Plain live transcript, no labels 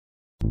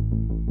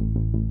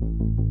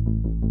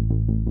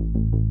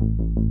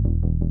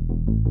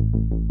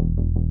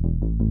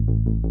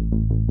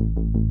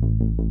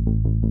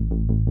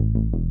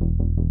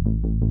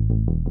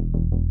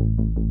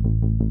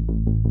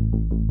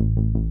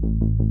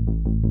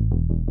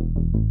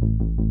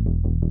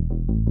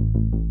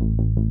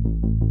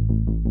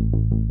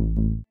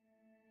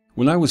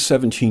When I was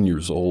 17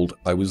 years old,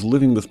 I was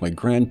living with my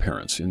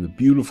grandparents in the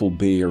beautiful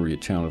Bay Area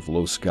town of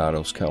Los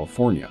Gatos,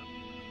 California.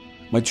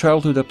 My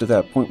childhood up to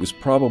that point was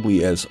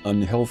probably as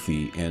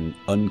unhealthy and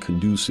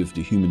unconducive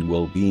to human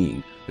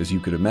well-being as you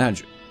could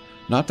imagine.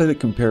 Not that it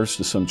compares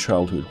to some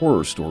childhood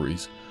horror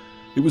stories.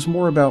 It was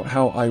more about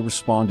how I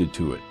responded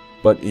to it,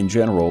 but in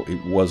general,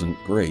 it wasn't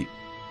great.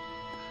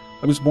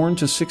 I was born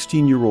to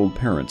 16-year-old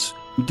parents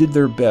who did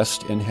their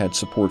best and had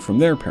support from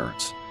their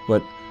parents,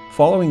 but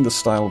following the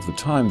style of the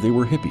time, they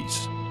were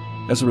hippies.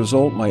 As a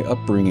result, my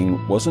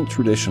upbringing wasn't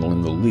traditional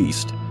in the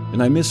least,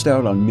 and I missed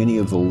out on many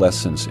of the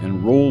lessons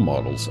and role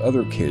models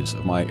other kids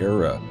of my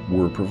era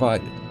were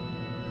provided.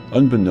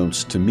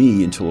 Unbeknownst to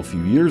me until a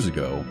few years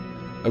ago,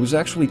 I was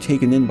actually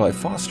taken in by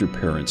foster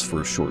parents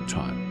for a short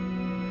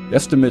time.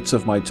 Estimates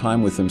of my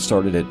time with them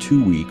started at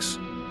 2 weeks,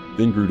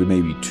 then grew to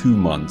maybe 2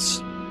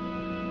 months.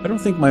 I don't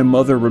think my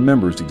mother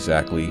remembers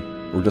exactly,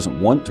 or doesn't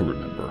want to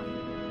remember.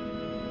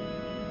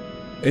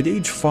 At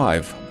age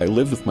 5, I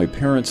lived with my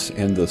parents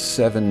and the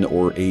 7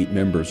 or 8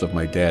 members of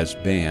my dad's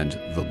band,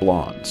 the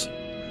Blondes.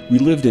 We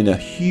lived in a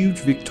huge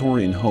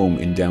Victorian home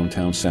in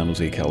downtown San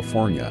Jose,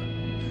 California.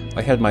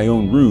 I had my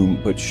own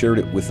room, but shared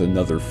it with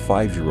another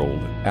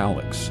 5-year-old,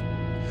 Alex.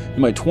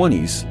 In my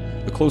 20s,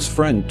 a close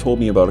friend told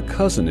me about a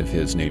cousin of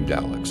his named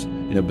Alex.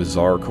 In a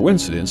bizarre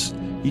coincidence,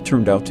 he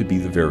turned out to be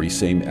the very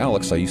same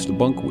Alex I used to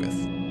bunk with.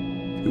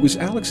 It was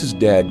Alex's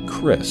dad,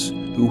 Chris,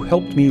 who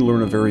helped me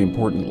learn a very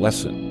important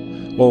lesson.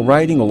 While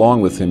riding along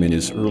with him in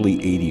his early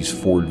 80s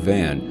Ford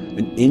van,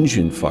 an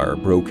engine fire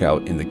broke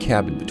out in the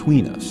cabin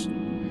between us.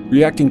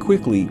 Reacting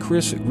quickly,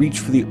 Chris reached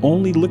for the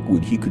only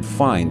liquid he could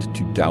find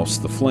to douse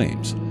the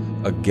flames,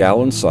 a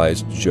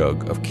gallon-sized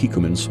jug of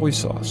Kikkoman soy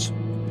sauce.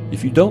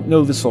 If you don't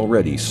know this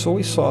already,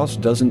 soy sauce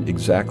doesn't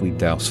exactly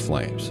douse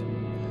flames.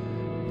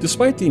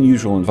 Despite the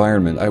unusual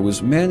environment, I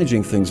was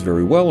managing things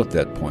very well at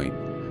that point.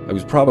 I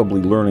was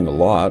probably learning a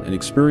lot and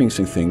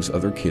experiencing things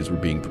other kids were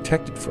being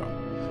protected from.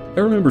 I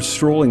remember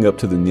strolling up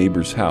to the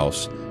neighbor's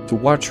house to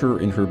watch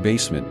her in her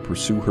basement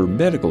pursue her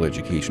medical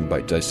education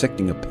by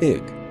dissecting a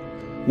pig.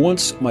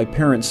 Once, my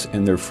parents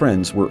and their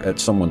friends were at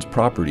someone's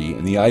property,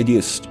 and the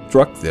idea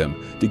struck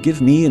them to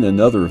give me and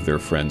another of their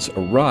friends a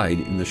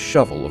ride in the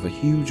shovel of a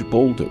huge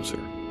bulldozer.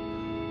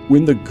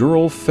 When the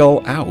girl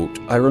fell out,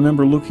 I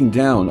remember looking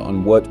down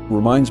on what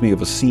reminds me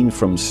of a scene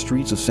from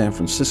Streets of San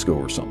Francisco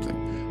or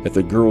something, at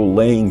the girl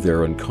laying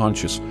there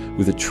unconscious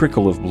with a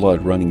trickle of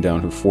blood running down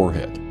her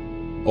forehead.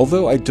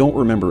 Although I don't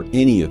remember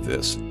any of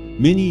this,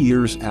 many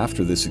years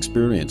after this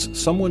experience,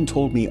 someone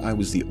told me I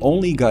was the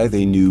only guy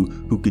they knew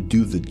who could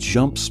do the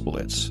jump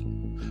splits.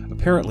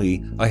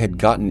 Apparently, I had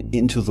gotten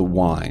into the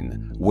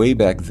wine way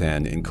back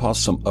then and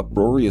caused some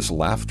uproarious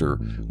laughter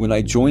when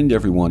I joined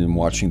everyone in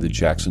watching the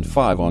Jackson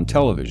 5 on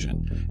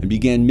television and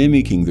began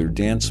mimicking their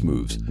dance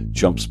moves,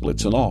 jump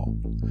splits and all.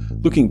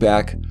 Looking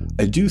back,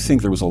 I do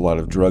think there was a lot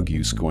of drug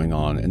use going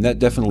on, and that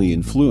definitely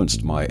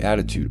influenced my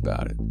attitude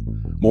about it.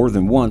 More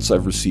than once,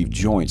 I've received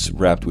joints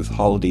wrapped with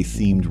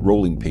holiday-themed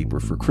rolling paper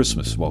for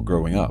Christmas while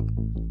growing up.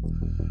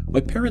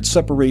 My parents'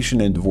 separation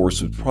and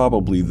divorce was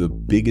probably the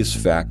biggest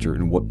factor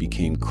in what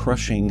became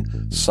crushing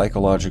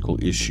psychological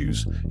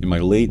issues in my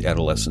late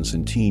adolescence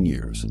and teen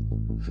years.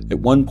 At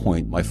one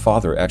point, my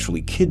father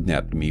actually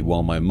kidnapped me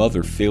while my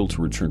mother failed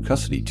to return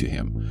custody to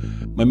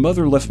him. My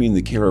mother left me in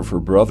the care of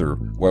her brother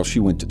while she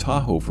went to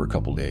Tahoe for a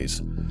couple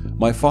days.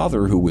 My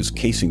father, who was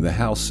casing the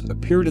house,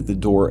 appeared at the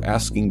door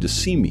asking to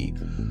see me.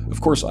 Of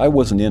course, I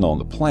wasn't in on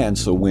the plan,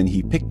 so when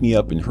he picked me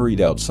up and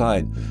hurried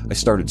outside, I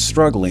started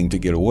struggling to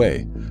get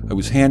away. I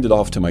was handed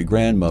off to my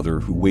grandmother,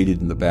 who waited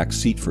in the back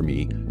seat for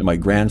me, and my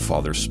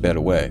grandfather sped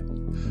away.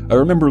 I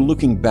remember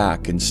looking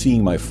back and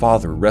seeing my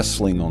father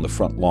wrestling on the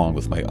front lawn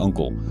with my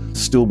uncle,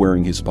 still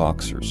wearing his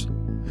boxers.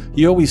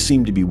 He always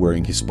seemed to be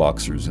wearing his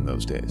boxers in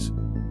those days.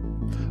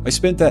 I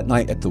spent that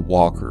night at the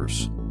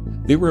Walkers.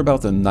 They were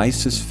about the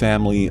nicest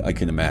family I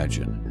can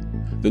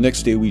imagine. The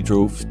next day we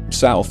drove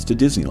south to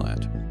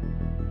Disneyland.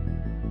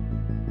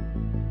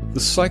 The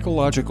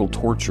psychological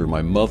torture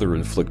my mother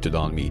inflicted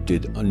on me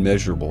did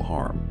unmeasurable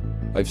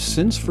harm. I've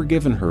since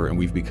forgiven her and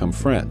we've become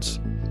friends.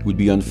 It would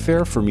be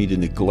unfair for me to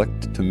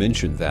neglect to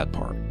mention that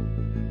part.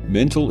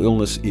 Mental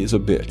illness is a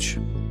bitch.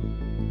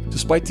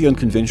 Despite the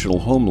unconventional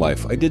home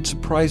life, I did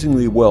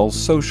surprisingly well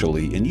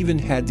socially and even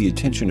had the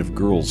attention of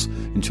girls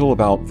until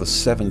about the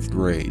 7th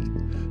grade.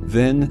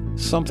 Then,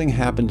 something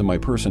happened to my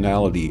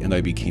personality and I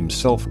became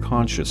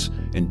self-conscious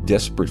and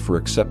desperate for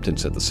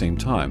acceptance at the same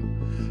time.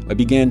 I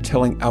began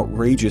telling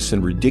outrageous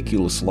and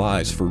ridiculous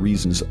lies for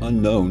reasons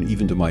unknown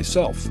even to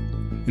myself.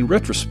 In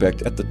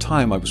retrospect, at the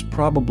time I was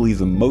probably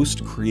the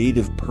most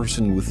creative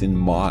person within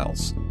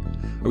miles.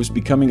 I was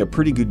becoming a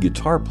pretty good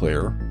guitar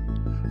player.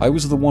 I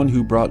was the one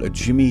who brought a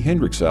Jimi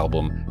Hendrix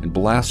album and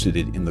blasted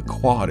it in the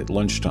quad at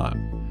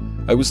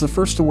lunchtime. I was the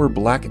first to wear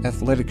black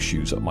athletic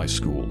shoes at my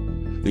school.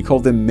 They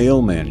called them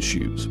mailman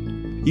shoes.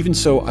 Even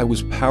so, I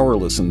was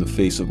powerless in the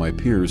face of my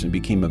peers and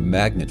became a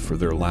magnet for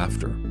their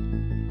laughter.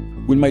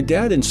 When my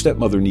dad and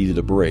stepmother needed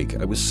a break,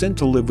 I was sent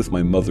to live with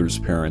my mother's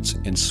parents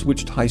and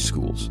switched high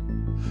schools.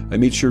 I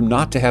made sure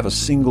not to have a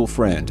single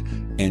friend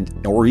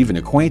or even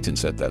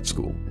acquaintance at that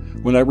school.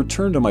 When I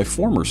returned to my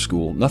former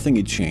school, nothing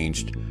had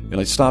changed, and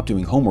I stopped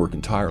doing homework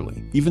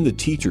entirely. Even the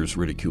teachers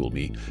ridiculed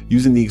me,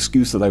 using the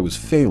excuse that I was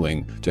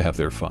failing to have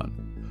their fun.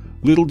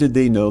 Little did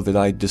they know that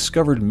I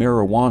discovered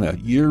marijuana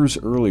years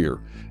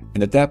earlier,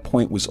 and at that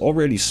point was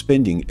already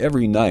spending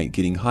every night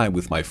getting high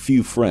with my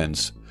few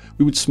friends.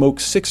 We would smoke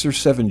 6 or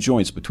 7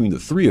 joints between the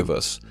 3 of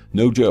us,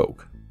 no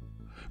joke.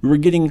 We were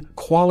getting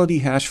quality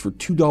hash for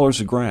 $2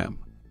 a gram.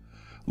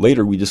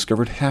 Later, we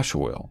discovered hash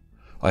oil.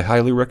 I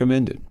highly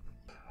recommend it.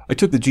 I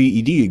took the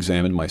GED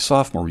exam in my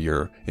sophomore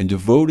year and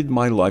devoted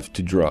my life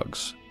to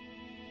drugs.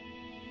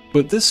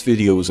 But this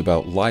video is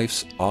about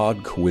life's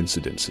odd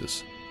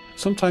coincidences.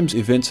 Sometimes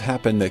events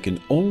happen that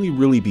can only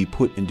really be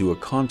put into a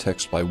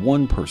context by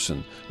one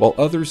person, while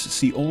others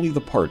see only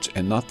the parts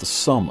and not the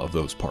sum of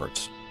those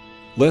parts.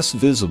 Less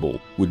visible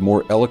would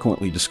more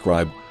eloquently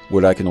describe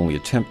what I can only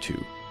attempt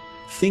to.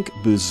 Think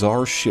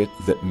bizarre shit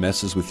that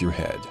messes with your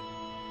head.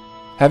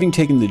 Having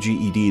taken the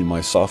GED in my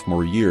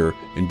sophomore year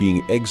and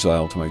being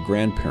exiled to my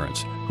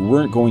grandparents, who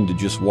weren't going to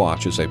just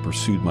watch as I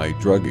pursued my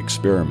drug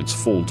experiments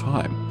full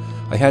time,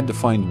 I had to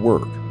find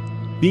work.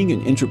 Being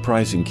an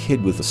enterprising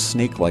kid with a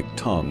snake-like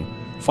tongue,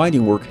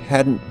 finding work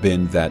hadn't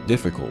been that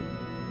difficult.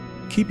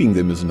 Keeping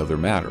them is another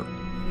matter.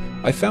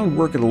 I found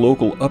work at a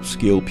local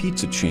upscale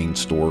pizza chain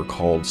store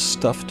called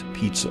Stuffed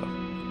Pizza.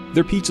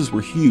 Their pizzas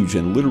were huge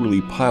and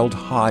literally piled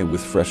high with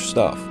fresh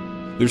stuff.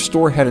 Their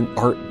store had an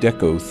Art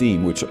Deco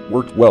theme, which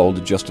worked well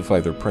to justify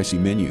their pricey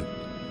menu.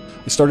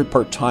 I started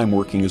part-time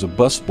working as a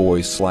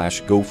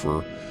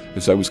busboy/gopher,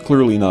 as I was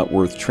clearly not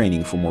worth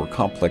training for more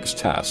complex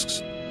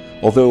tasks.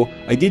 Although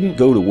I didn't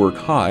go to work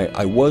high,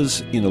 I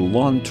was in a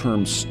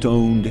long-term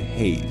stoned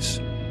haze.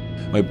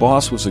 My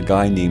boss was a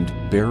guy named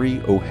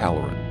Barry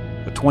O'Halloran,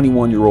 a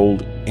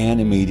 21-year-old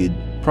animated,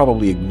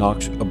 probably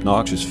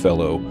obnoxious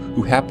fellow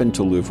who happened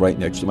to live right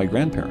next to my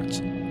grandparents.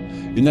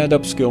 In that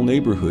upscale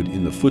neighborhood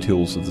in the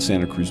foothills of the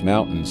Santa Cruz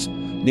Mountains,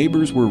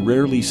 neighbors were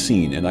rarely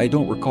seen, and I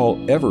don't recall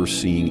ever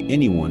seeing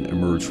anyone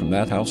emerge from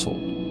that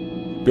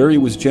household. Barry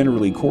was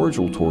generally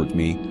cordial toward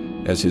me,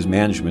 as his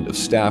management of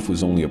staff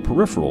was only a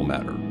peripheral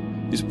matter.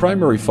 His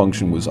primary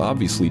function was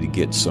obviously to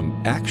get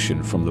some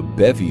action from the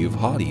bevy of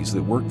hotties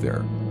that worked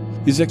there.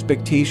 His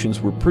expectations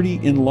were pretty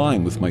in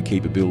line with my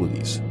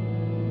capabilities.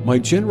 My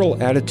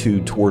general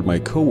attitude toward my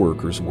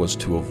coworkers was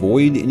to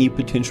avoid any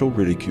potential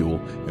ridicule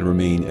and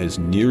remain as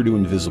near to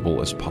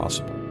invisible as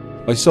possible.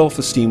 My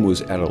self-esteem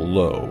was at a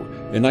low,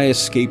 and I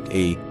escaped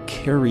a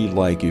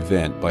Carrie-like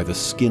event by the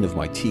skin of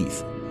my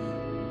teeth.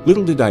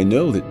 Little did I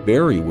know that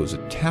Barry was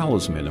a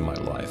talisman in my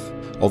life,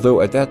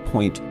 although at that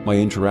point my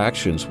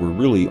interactions were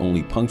really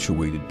only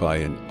punctuated by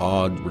an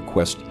odd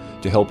request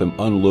to help him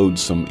unload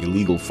some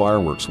illegal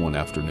fireworks one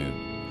afternoon.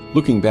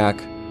 Looking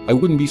back, I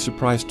wouldn't be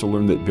surprised to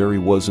learn that Barry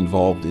was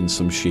involved in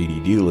some shady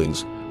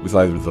dealings with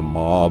either the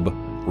mob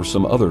or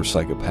some other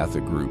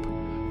psychopathic group.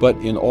 But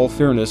in all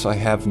fairness, I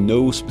have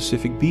no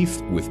specific beef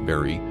with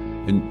Barry,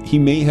 and he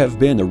may have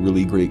been a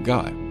really great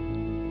guy.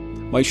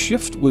 My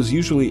shift was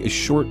usually a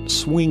short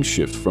swing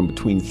shift from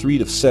between 3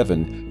 to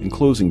 7 and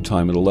closing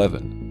time at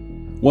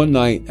 11. One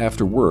night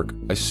after work,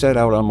 I set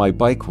out on my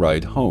bike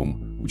ride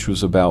home, which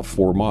was about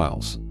 4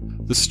 miles.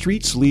 The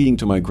streets leading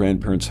to my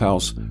grandparents'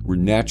 house were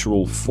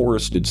natural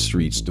forested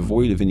streets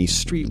devoid of any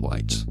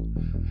streetlights.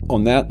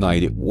 On that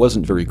night it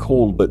wasn't very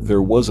cold, but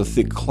there was a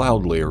thick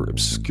cloud layer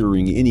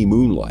obscuring any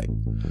moonlight.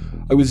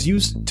 I was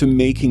used to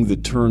making the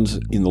turns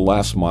in the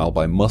last mile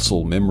by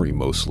muscle memory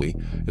mostly,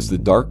 as the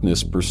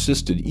darkness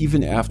persisted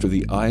even after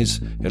the eyes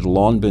had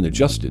long been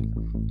adjusted.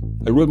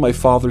 I rode my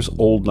father's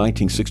old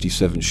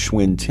 1967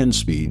 Schwinn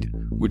 10-speed,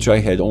 which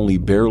I had only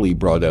barely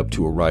brought up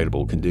to a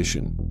rideable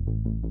condition.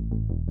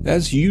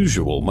 As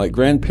usual, my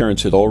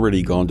grandparents had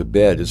already gone to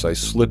bed as I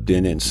slipped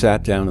in and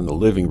sat down in the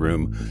living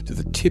room to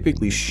the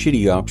typically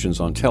shitty options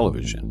on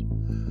television.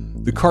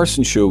 The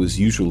Carson Show is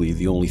usually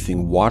the only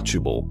thing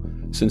watchable,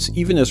 since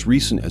even as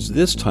recent as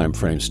this time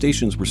frame,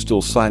 stations were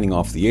still signing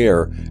off the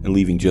air and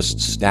leaving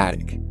just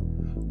static.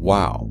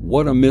 Wow,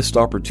 what a missed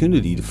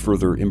opportunity to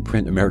further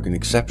imprint American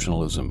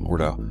exceptionalism or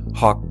to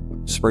hawk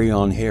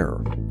spray-on hair.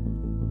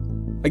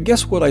 I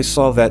guess what I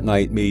saw that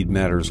night made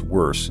matters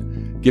worse,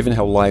 given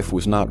how life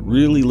was not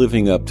really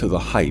living up to the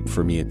hype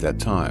for me at that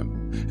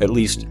time. At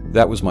least,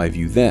 that was my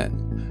view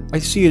then. I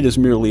see it as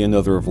merely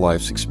another of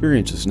life's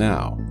experiences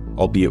now,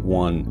 albeit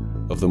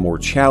one of the more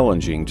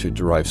challenging to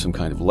derive some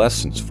kind of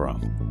lessons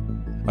from.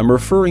 I'm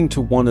referring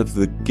to one of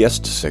the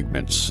guest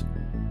segments.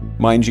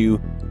 Mind you,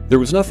 there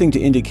was nothing to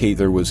indicate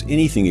there was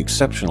anything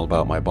exceptional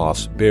about my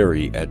boss,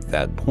 Barry, at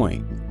that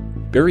point.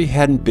 Barry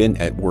hadn't been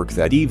at work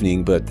that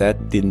evening, but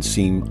that didn't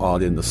seem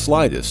odd in the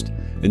slightest,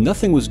 and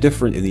nothing was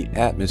different in the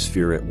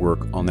atmosphere at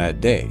work on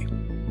that day.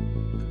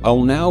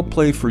 I'll now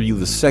play for you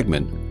the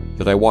segment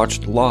that I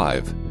watched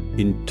live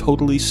in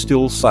totally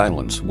still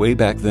silence way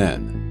back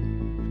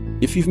then.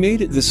 If you've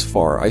made it this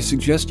far, I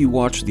suggest you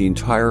watch the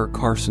entire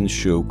Carson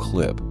Show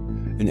clip,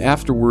 and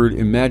afterward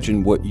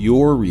imagine what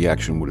your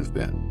reaction would have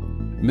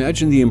been.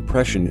 Imagine the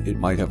impression it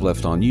might have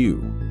left on you.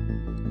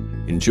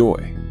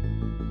 Enjoy.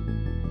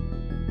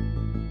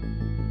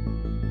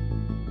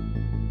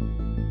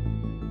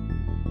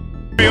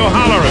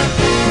 O'Halloran.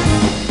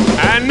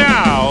 And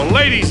now,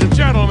 ladies and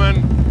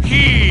gentlemen,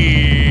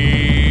 here's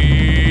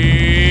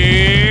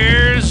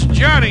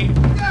Johnny.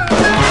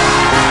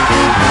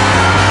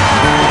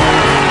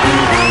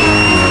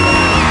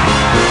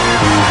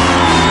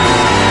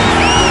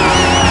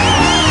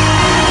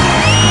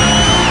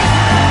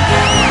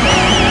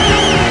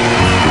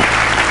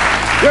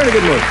 You're in a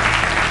good mood.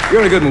 You're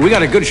in a good mood. We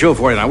got a good show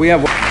for you now. We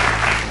have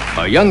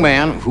a young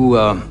man who,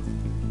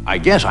 I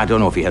guess, I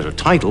don't know if he has a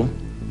title,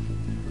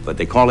 but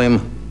they call him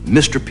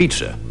Mr.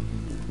 Pizza.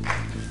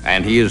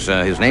 And he is,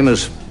 his name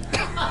is,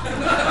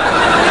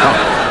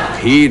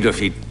 he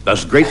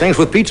does great things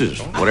with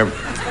pizzas, whatever.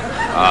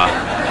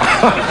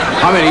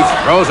 I mean, he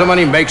throws them and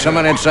he makes them,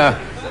 and it's,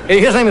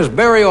 his name is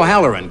Barry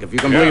O'Halloran, if you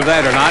can believe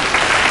that or not.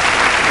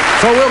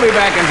 So we'll be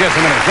back in just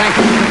a minute. Thank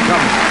you for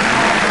coming.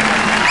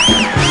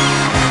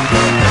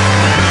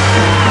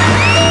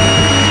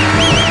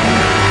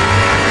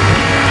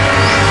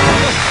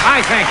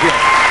 Thank you.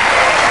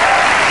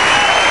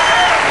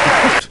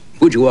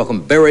 Would you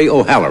welcome Barry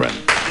O'Halloran?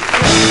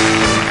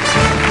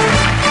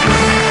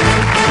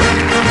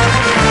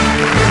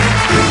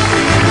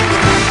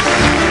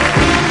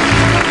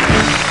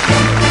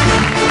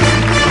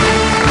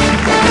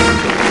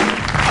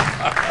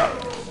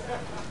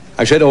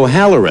 I said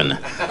O'Halloran.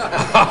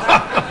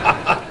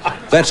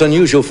 That's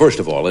unusual, first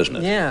of all, isn't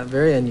it? Yeah,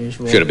 very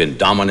unusual. Should have been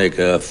Dominic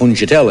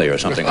Fungitelli or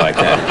something like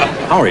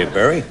that. How are you,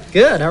 Barry?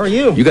 Good. How are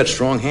you? You got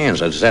strong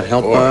hands. Does that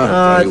help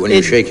when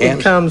you shake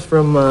hands? It comes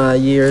from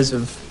years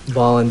of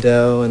ball and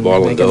dough and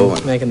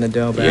making the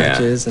dough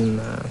batches and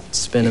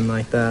spinning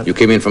like that. You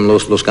came in from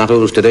Los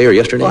Gatos today or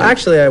yesterday? Well,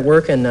 actually, I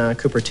work in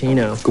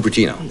Cupertino.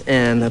 Cupertino.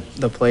 And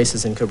the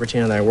places in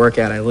Cupertino that I work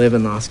at, I live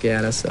in Los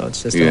Gatos, so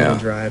it's just a little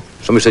drive.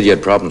 Somebody said you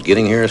had problems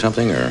getting here or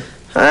something, or?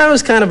 It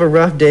was kind of a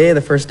rough day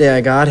the first day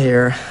I got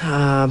here.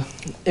 I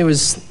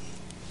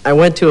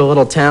went to a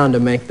little town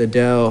to make the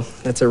dough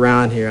that's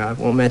around here. I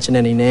won't mention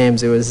any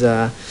names. It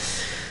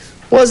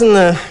wasn't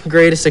the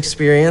greatest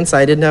experience.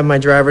 I didn't have my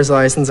driver's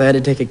license. I had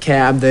to take a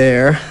cab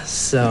there.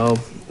 So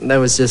that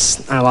was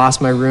just, I lost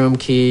my room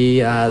key.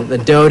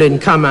 The dough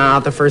didn't come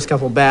out. The first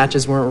couple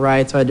batches weren't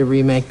right, so I had to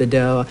remake the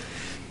dough.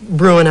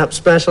 Brewing up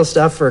special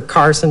stuff for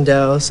Carson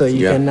dough, so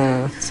you can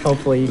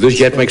hopefully. Did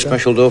you make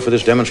special dough for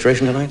this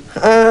demonstration tonight?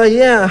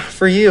 Yeah,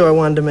 for you, I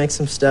wanted to make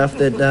some stuff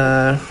that.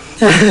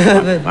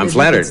 I'm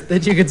flattered.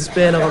 That you could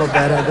spin a little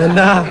better than.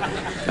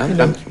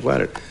 I'm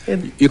flattered.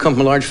 You come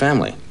from a large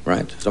family,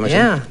 right?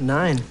 Yeah,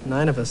 nine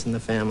of us in the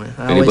family.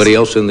 Anybody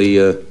else in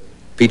the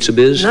pizza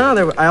biz?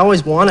 No, I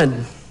always wanted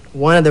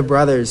one of the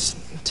brothers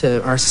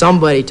or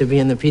somebody to be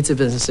in the pizza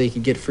business so you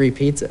could get free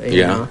pizza.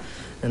 You know?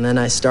 And then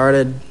I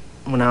started.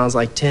 When I was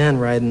like 10,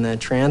 riding the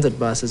transit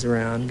buses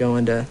around,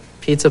 going to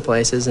pizza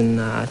places and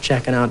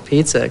checking out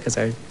pizza because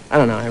I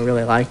don't know, I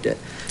really liked it.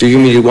 Do you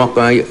mean you walk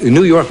by in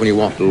New York when you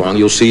walk along?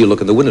 You look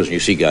in the windows and you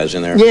see guys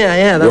in there.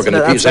 Yeah, that's working the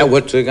pizza. Is that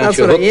what got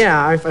you hooked?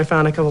 I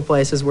found a couple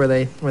places where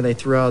they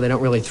throw. They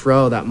don't really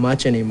throw that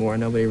much anymore.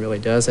 Nobody really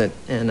does it.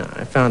 And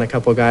I found a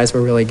couple guys who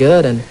were really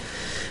good, and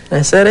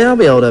I said, hey, I'll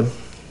be able to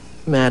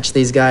match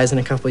these guys in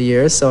a couple of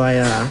years. So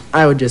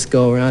I would just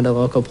go around to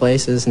local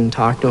places and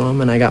talk to them,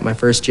 and I got my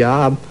first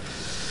job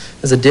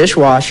as a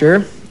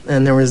dishwasher,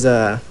 and there was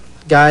a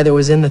guy that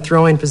was in the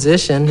throwing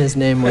position. His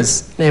name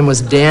was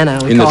Dana.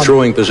 In the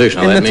throwing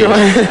position, that means.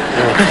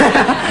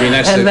 I mean,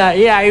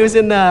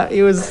 that's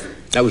he was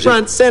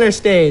front center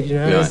stage. So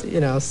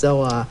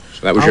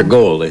that was your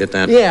goal to hit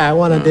that. Yeah, I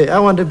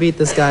wanted to beat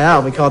this guy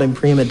out. We called him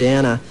Prima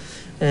Dana,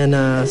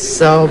 and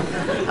so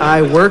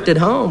I worked at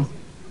home.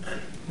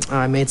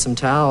 I made some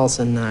towels,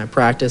 and I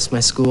practiced my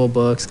school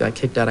books. Got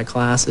kicked out of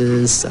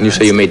classes. And you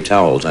say you made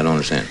towels? I don't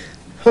understand.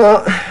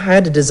 Well, I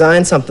had to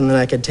design something that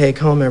I could take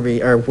home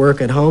or work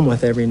at home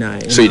with every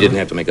night. So you didn't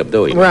have to make up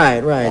dough?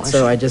 Right. Oh,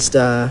 so I just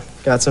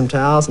got some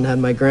towels and had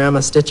my grandma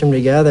stitch them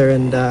together,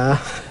 and a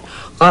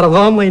lot of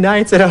lonely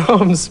nights at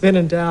home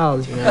spinning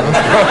towels, It's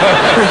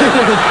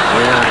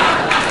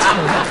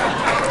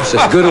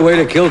as good a way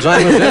to kill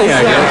time as any,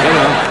 I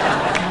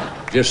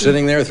guess, Just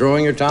sitting there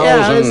throwing your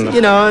towels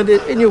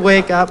and you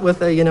wake up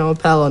with a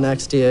pillow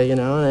next to you, and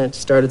it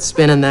started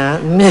spinning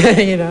that, and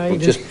you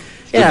just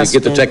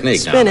get the technique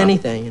spin down,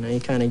 anything, you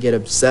kind of get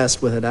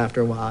obsessed with it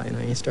after a while,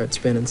 you start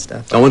spinning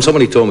stuff. Now, when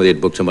somebody told me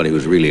they'd booked somebody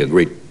who's really a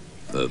great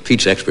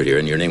pizza expert here,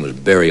 and your name was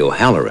Barry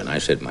O'Halloran, I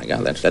said, my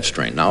God, that's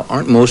strange. Now,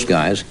 aren't most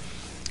guys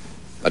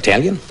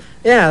Italian?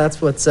 Yeah,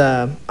 that's what's,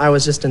 I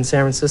was just in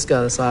San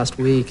Francisco this last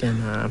week,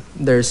 and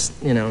there's,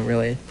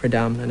 really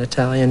predominant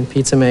Italian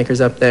pizza makers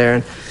up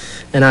there,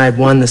 and I had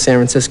won the San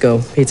Francisco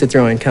pizza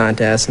throwing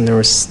contest, and there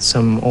was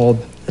some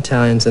old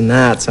Italians in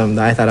that, so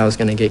I thought I was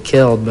going to get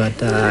killed,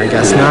 but I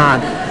guess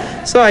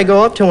not. So I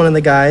go up to one of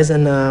the guys,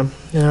 and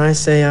I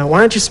say, why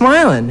aren't you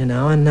smiling,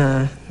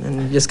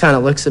 and he just kind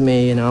of looks at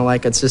me,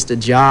 like it's just a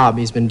job.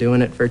 He's been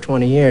doing it for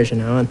 20 years,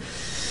 and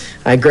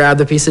I grab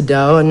the piece of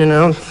dough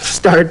and,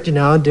 start,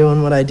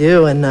 doing what I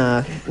do.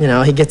 And,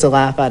 he gets a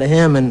laugh out of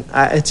him. And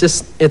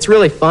it's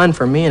really fun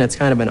for me, and it's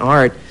kind of an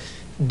art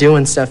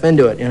doing stuff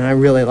into it. I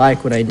really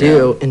like what I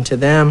do. And to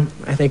them,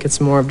 I think it's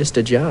more of just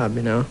a job,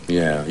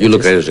 Yeah, you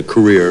look at it as a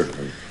career.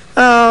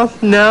 Oh,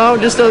 no,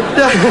 just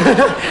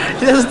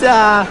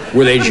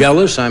Were they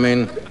jealous? I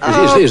mean,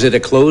 is it a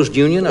closed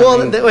union?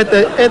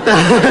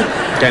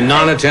 Can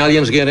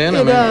non-Italians get in?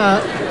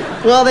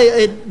 Well,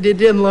 it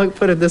didn't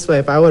put it this way.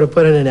 If I would have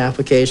put in an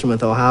application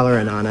with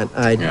O'Halloran on it,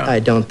 I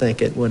don't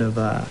think it would have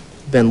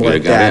been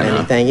looked at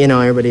anything.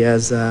 Everybody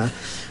has,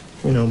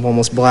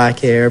 almost black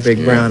hair,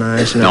 big brown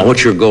eyes. Now,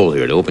 what's your goal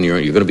here? To open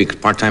you're going to be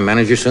part-time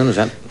manager soon, is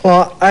that?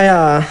 Well,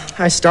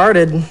 I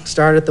started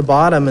at the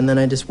bottom, and then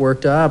I just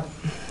worked up,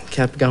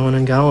 kept going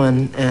and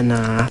going, and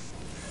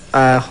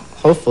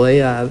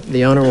hopefully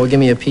the owner will give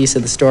me a piece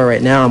of the store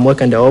right now. I'm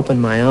looking to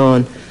open my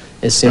own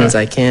as soon as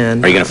I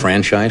can. Are you going to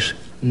franchise?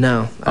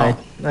 No,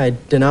 I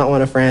do not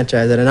want to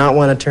franchise. I do not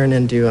want to turn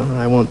into,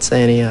 I won't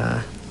say any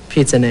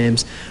pizza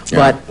names.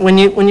 But when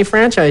you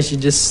franchise,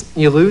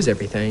 you lose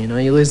everything,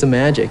 you lose the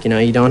magic,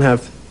 you don't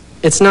have,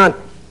 I'm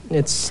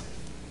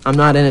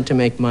not in it to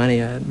make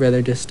money. I'd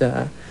rather just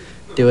do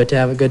it to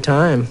have a good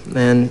time.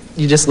 And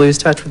you just lose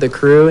touch with the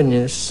crew, and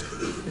it's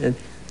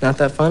not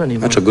that fun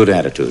anymore. That's a good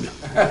attitude.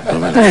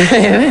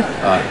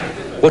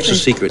 What's the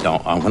secret?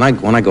 When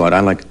I go out,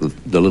 I like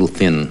the little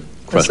thin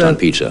crust on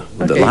pizza.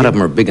 Okay. A lot of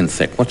them are big and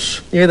thick.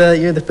 You're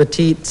the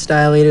petite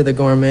style eater, the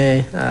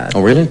gourmet.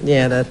 Oh, really?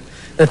 Yeah,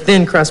 the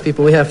thin crust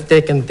people. We have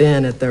thick and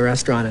thin at the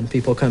restaurant, and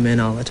people come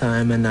in all the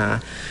time. And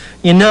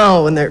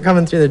when they're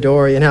coming through the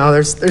door,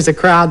 there's a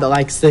crowd that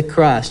likes thick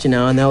crust,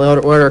 and they'll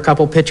order a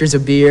couple pitchers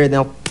of beer, and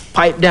they'll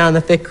pipe down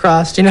the thick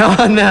crust, and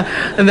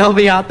they'll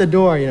be out the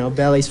door,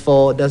 belly's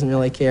full. It doesn't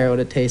really care what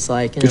it tastes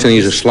like. You're saying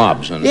these are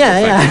slobs.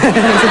 Yeah.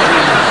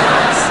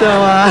 So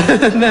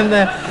then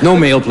no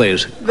male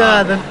plays.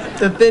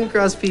 The thin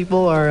crust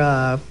people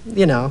are,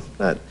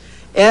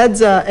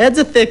 Ed's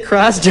a thick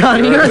crust,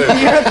 Johnny. You're a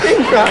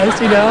thin crust,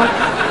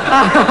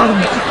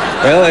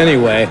 Well,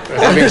 anyway,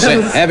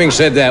 having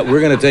said that,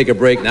 we're going to take a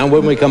break. Now,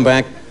 when we come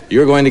back,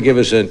 you're going to give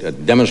us a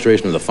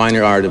demonstration of the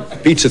finer art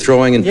of pizza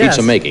throwing and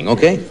pizza making,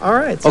 okay? All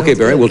right. Okay,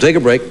 Barry, we'll take a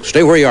break.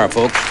 Stay where you are,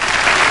 folks.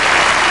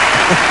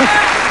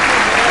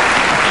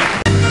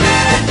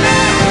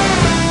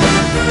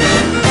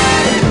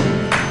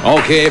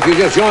 Okay, if you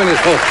just joined us,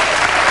 folks.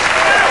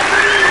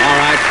 All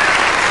right.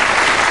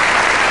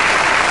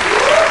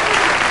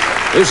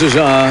 This is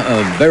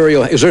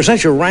is there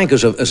such a rank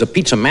as a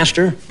pizza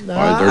master?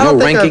 No, There's no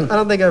ranking? I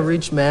don't think I've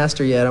reached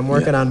master yet. I'm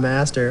working on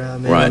master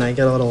maybe when I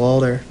get a little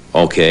older.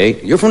 Okay.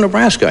 You're from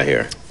Nebraska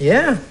here.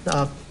 Yeah.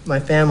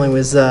 My family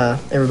was,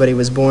 everybody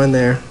was born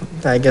there.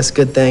 I guess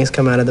good things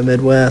come out of the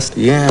Midwest.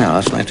 Yeah,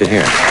 that's nice to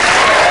hear.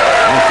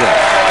 Okay.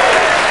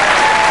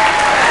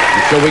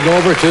 Shall we go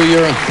over to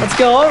your... Let's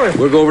go over.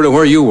 We'll go over to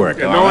where you work.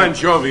 Yeah, no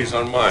anchovies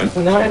on mine.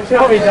 No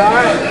anchovies, all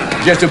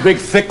right. Just a big,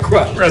 thick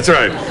crust. That's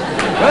right.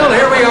 Well,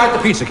 here we are at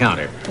the pizza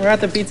counter. We're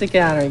at the pizza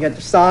counter. You got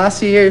your sauce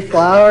here, your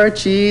flour,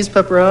 cheese,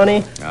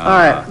 pepperoni. All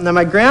right. Now,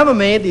 my grandma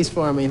made these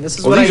for me. This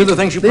is these are the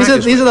things you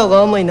practice These are the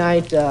Lonely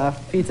Night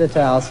pizza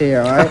towels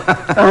here, all right?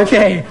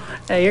 Okay.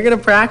 Hey, you're going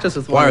to practice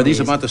with one Why, are of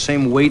these about the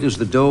same weight as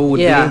the dough would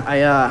be?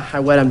 Yeah, I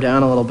wet them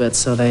down a little bit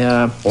so they...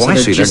 I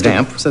see. They're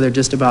damp. So they're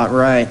just about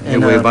right. They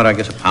weigh about, I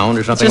guess, a pound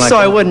or something like that? Just so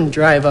I wouldn't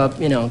drive up,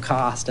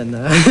 cost in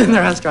the, in the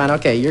restaurant.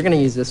 Okay, you're going to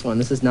use this one.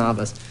 This is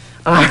novice.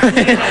 All right. And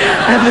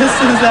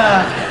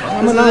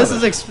this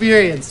is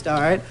experienced,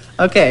 all right?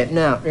 Okay,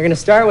 now, you're going to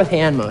start with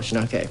hand motion,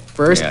 okay?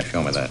 First... Yeah,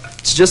 show me that.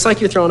 It's just like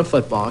you're throwing a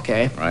football,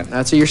 okay? Right.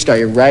 That's how you start.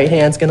 Your right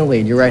hand's going to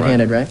lead. You're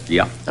right-handed, right?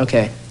 Yeah.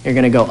 Okay, you're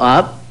going to go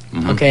up,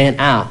 okay, and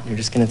out. You're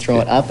just going to throw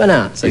it up and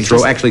out. So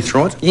you actually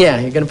throw it? Yeah,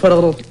 you're going to put a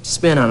little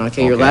spin on it,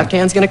 okay? Your left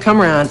hand's going to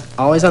come around,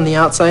 always on the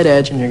outside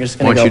edge, and you're just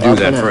going to go up and out. Why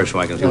don't you do that first so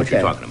I can see what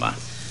you're talking about?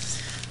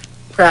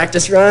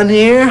 Practice run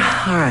here.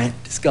 All right,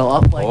 just go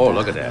up like that. Oh,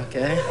 look at that.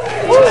 Okay.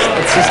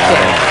 Let's just go.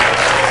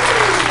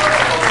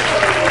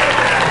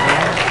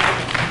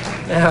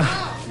 Now,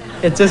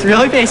 it's just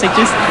really basic.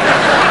 Just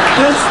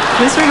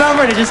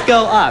remember to just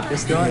go up.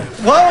 Just go up.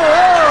 Whoa,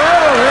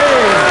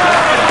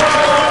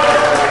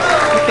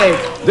 hey. Okay.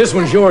 This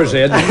one's yours,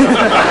 Ed. All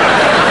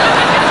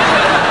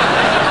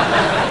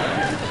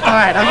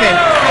right, okay.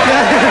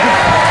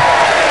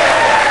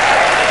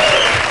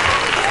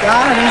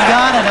 Got it, he's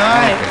got it,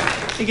 all right. Okay.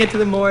 You get to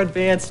the more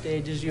advanced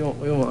stages, we won't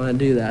want to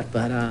do that,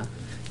 but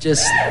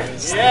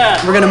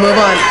we're gonna move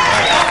on.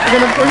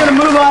 We're gonna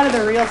move on to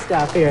the real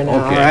stuff here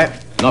now, all right?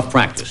 Enough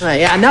practice. All right,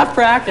 yeah, enough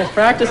practice.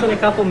 Practice in a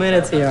couple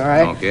minutes here, all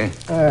right? Okay.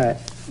 All right.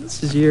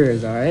 This is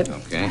yours, all right?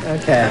 Okay.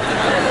 Okay.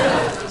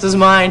 This is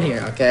mine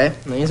here, okay?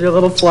 And these are a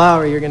little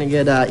flour you're gonna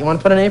get. You want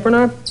to put an apron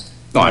on?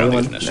 No, I don't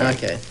think it's necessary.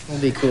 Okay,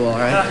 we'll be cool, all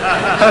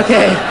right?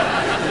 Okay.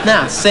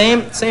 Now,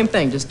 same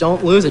thing. Just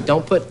don't lose it.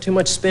 Don't put too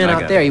much spin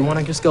out there. You want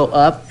to just go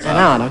up and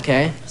out,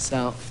 okay?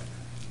 So,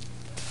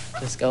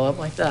 just go up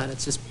like that.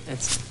 It's...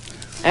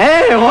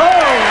 Hey, whoa!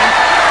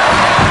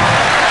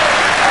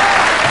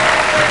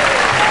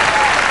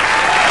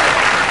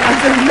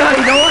 No,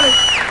 you don't want to.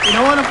 You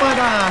don't want to put.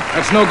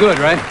 That's no good,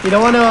 right? You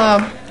don't want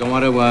to. Don't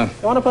want to.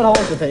 Don't want to put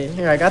holes with it.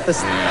 Here, I got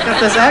this. I got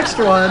this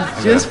extra one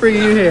just for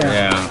you here.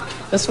 Yeah.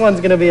 This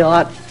one's gonna be a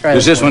lot.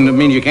 Does this one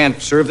mean you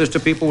can't serve this to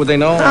people? Would they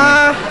know?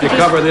 You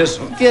cover this.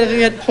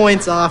 Get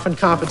points off in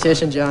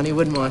competition, John. You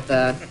wouldn't want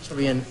that. She'll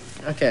be in.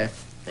 Okay.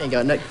 There you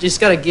go. No, you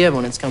just gotta give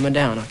when it's coming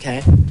down.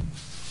 Okay.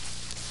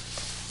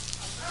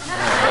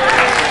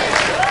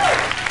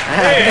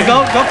 Hey.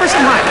 Go for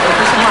some height. Go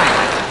for some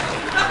height.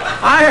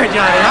 Higher, Johnny.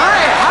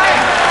 Higher.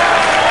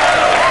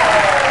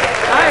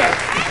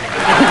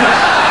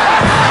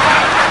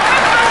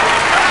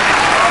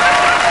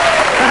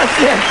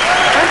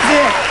 That's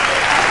it.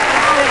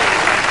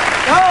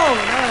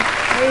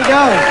 There you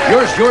go.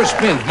 Yours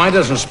spins. Mine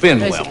doesn't spin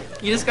well.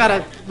 You just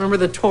gotta remember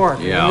the torque.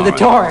 Yeah. Remember the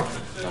torque.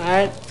 All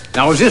right.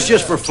 Now, is this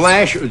just for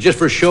flash, or just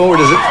for show, or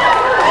does it?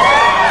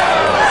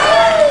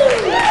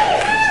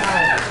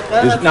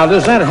 Now,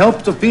 does that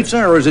help the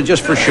pizza, or is it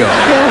just for show?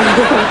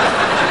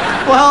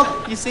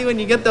 Well, you see, when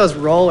you get those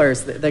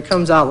rollers, that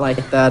comes out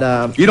like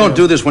that. You don't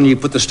do this when you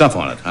put the stuff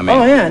on it. I mean.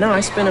 Oh yeah, no,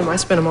 I spin them all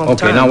the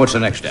time. Okay, now what's the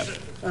next step?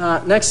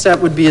 Next step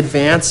would be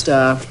advanced.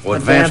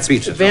 Advanced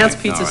pizza. Advanced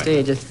pizza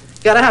stages.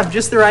 You gotta have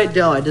just the right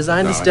dough. I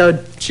designed this dough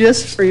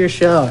just for your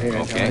show here.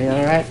 Okay. Tony,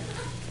 all right.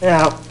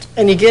 Now,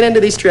 and you get into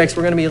these tricks.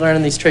 We're gonna be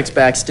learning these tricks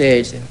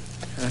backstage.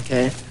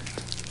 Okay.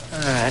 All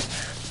right.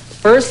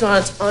 First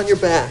on your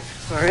back.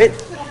 All right.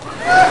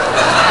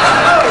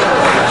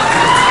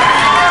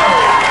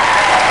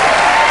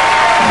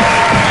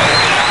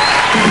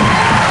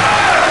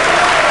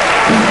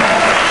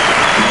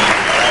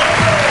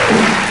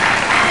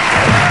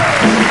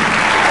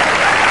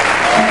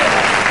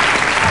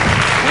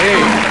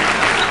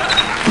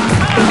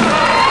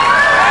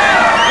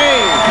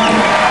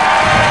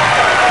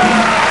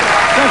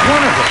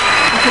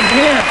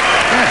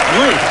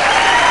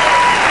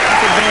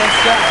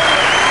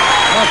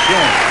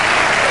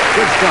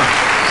 Good stuff.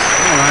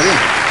 All righty.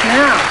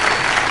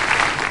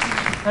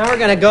 Now we're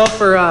gonna go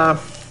for a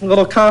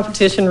little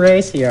competition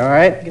race here. All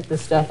right, get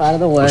this stuff out of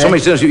the way. Well,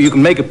 somebody says you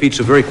can make a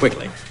pizza very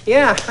quickly.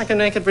 Yeah, I can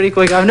make it pretty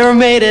quick. I've never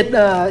made it,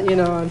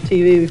 on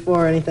TV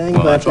before or anything,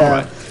 but that's all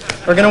right.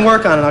 we're gonna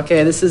work on it.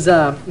 Okay, this is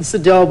a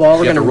dough ball.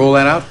 You have to roll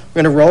that out.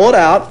 We're gonna roll it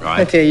out.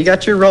 Right. Okay, you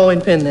got your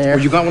rolling pin there. Oh,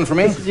 you got one for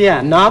me?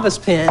 Yeah, novice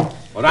pin.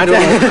 What I don't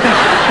know.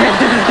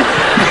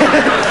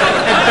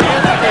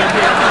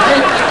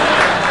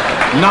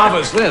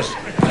 Novice this.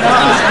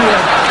 Novice pin.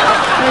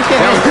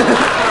 Okay.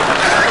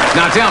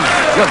 Now tell me,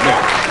 look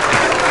there.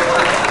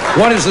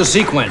 What is the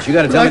sequence? You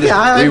got to tell me this.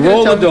 You You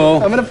roll the dough.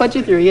 I'm gonna put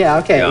you through. Yeah.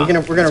 Okay. Yeah. We're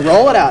gonna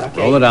roll it out.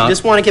 Okay. Roll it out. You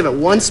just want to give it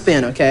one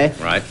spin. Okay.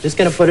 Right. Just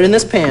gonna put it in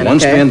this pan. One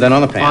okay? spin, then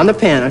on the pan. On the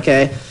pan.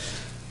 Okay.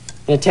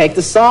 Gonna take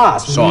the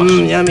sauce. Sauce.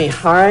 Yummy.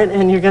 All right,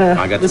 and you're gonna.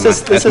 I got this my-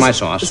 is that's my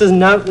sauce. This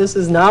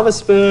is novice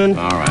spoon.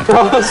 All right.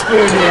 Pro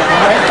spoon here. All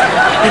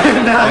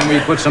right. Then we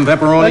put some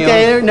pepperoni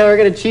Okay. on. No, we're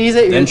gonna cheese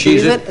it. You're Then gonna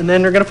cheese cheese it, and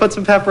then we're gonna put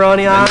some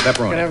pepperoni on. pepperoni.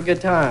 We're gonna have a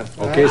good time.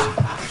 Okay. So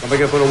somebody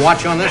got to put a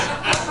watch on this.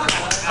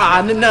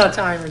 No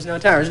timers, no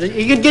timers.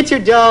 You can get your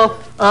dough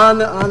on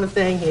the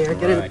thing here.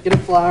 Get Right. it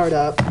floured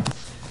up.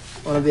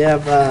 Want to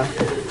have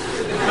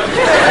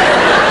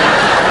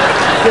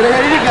get it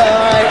ready to go.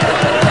 All right.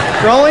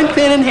 Rolling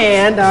pin in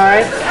hand. All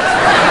right.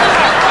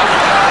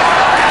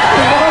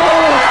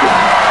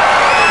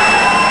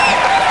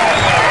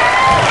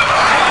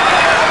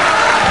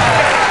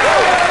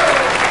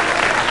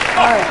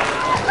 All right.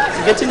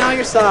 So get to know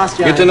your sauce,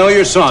 John. Get to know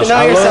your sauce. Get to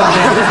know your sauce.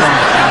 that.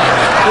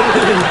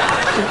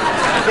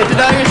 Get to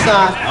know your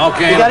sauce.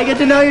 Okay. You gotta get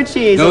to know your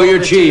cheese. Know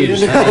your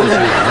cheese.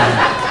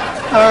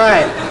 All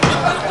right.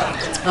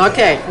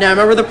 Okay. Now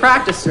remember the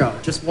practice throw.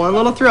 Just one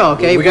little throw.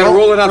 Okay. We gotta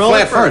roll it out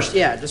flat first.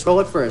 Yeah. Just roll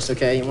it first.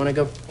 Okay. You wanna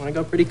go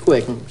pretty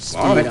quick. Speed.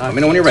 All right. Let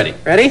me know when you're ready.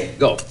 Ready?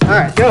 Go. All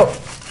right. Go.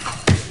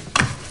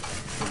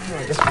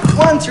 Just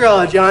one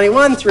throw, Johnny.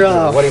 One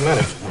throw. What do you mean? All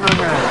right.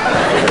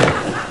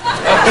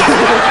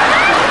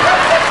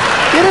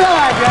 Get it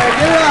on, Johnny.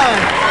 Get it on.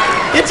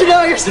 Get to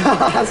know your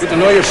sauce. Get to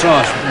know your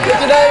sauce. Get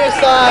to know your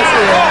sauce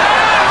here.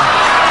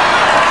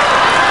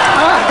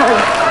 All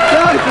right.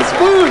 Johnny, the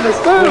spoon.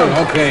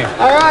 Okay.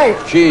 All right.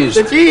 Cheese.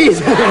 The cheese.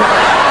 The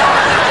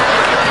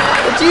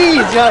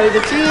cheese, Johnny,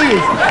 the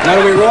cheese.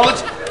 Now do we roll it?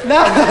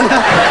 No.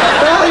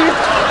 Well,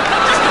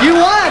 you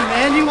won,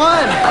 man. You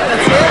won.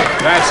 That's it.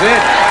 That's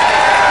it.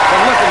 But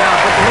look at now.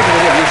 Look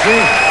at it. You see?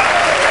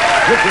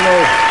 Look,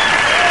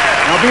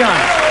 Now be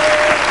honest.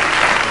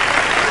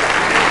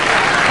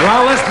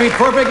 Well, let's be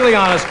perfectly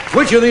honest.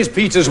 Which of these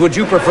pizzas would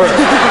you prefer?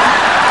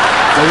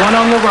 The one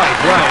on the right.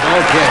 Right.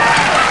 Okay.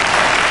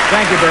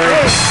 Thank you,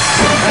 Barry.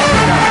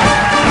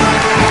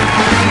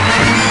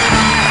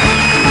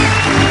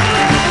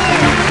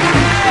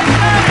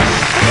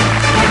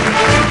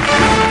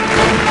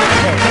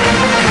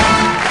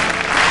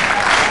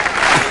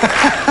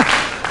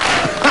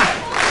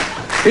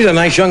 He's a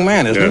nice young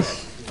man, isn't he?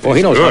 Well,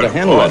 he knows how to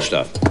handle that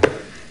stuff.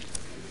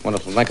 Want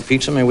to like a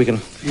pizza? Maybe we can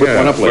whip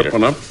one up later. Whip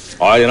one up.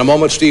 All right, in a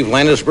moment, Steve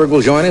Landisberg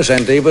will join us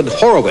and David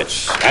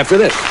Horowitz after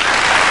this.